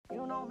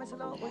Hello,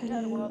 today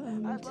I'm going to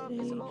talk about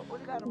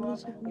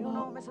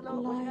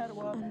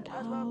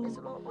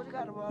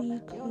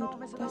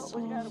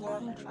life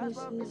and how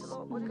we could best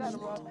solve our choices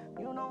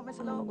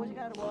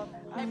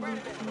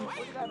and how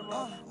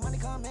we could Money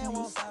come in, won't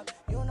make stop.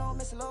 You know,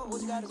 Miss Low, our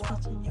what you gotta lives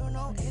walk. better You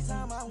know, and how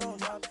anytime I'm gon' to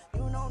drop.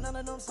 You know, none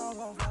of them songs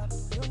gon' flop.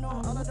 You know,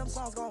 I'm all of them not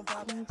songs gon'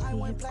 pop. going to I be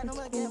went platinum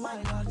again, hypocritical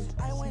my God. and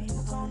I went say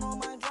two-tone on I'm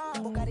my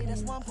drive. Bugatti,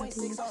 that's arrogant, I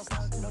do 1.6 on this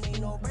stock. Don't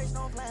need no brakes, sometimes.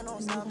 no plan, no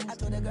I stop. I realize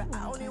told that girl that I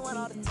and only I want do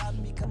all the this top.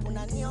 Because and when I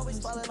I need do always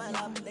most fall of in my the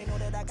lap. time. They know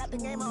that I got the But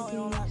game what I on do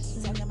lock.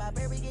 is Talking about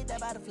baby, get that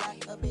by the fly.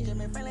 A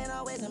Benjamin Franklin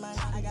always in my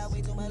knot. I got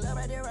way too much love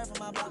right there, right from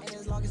my block. And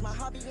as long as my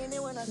heart beating,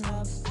 it will not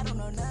stop. I don't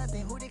know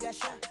nothing, who they got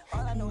shot.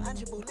 All I know, I'm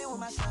just bullying with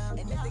my slime.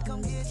 And if they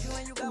come get you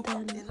and you got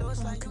walked, then then Lord I'll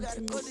slime, you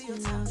gotta go do continuously your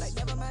time. Like, lose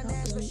never mind throughout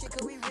that, the but week, shit,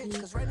 cause we rich. hopefully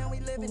Cause right now we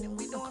living and for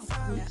we a doing couple of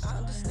fine. weeks' I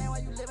understand time. why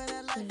you living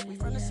that So life. We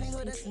from the yeah, same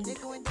hood stay that's tuned.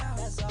 still going down.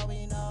 That's all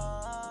we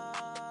know.